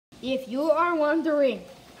If you are wondering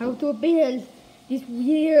how to build this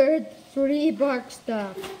weird 3-block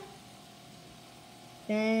stuff,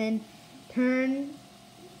 then turn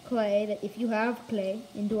clay, if you have clay,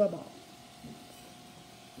 into a ball.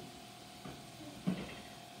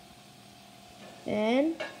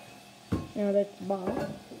 Then, now that's a ball.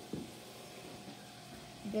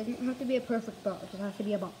 It doesn't have to be a perfect ball, it just has to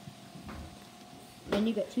be a ball. Then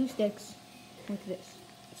you get 2 sticks, like this.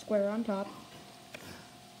 Square on top,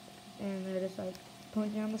 and they're just like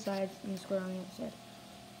pointing on the sides and square on the other side.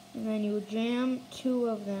 And then you jam 2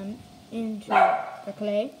 of them into the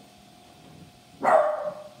clay.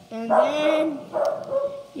 And then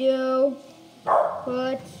you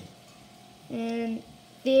put in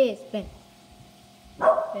this thing.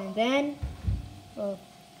 And then, oh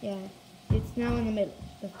yeah, it's now in the middle,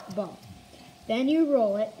 the ball. Then you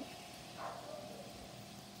roll it.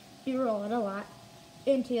 You roll it a lot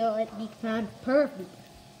until it becomes perfect.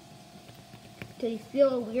 Until you feel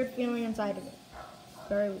a weird feeling inside of it.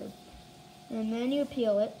 Very weird. And then you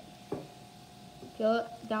peel it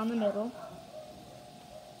down the middle.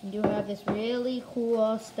 And you have this really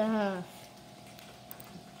cool stuff.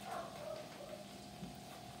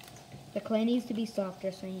 The clay needs to be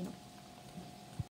softer, so you know.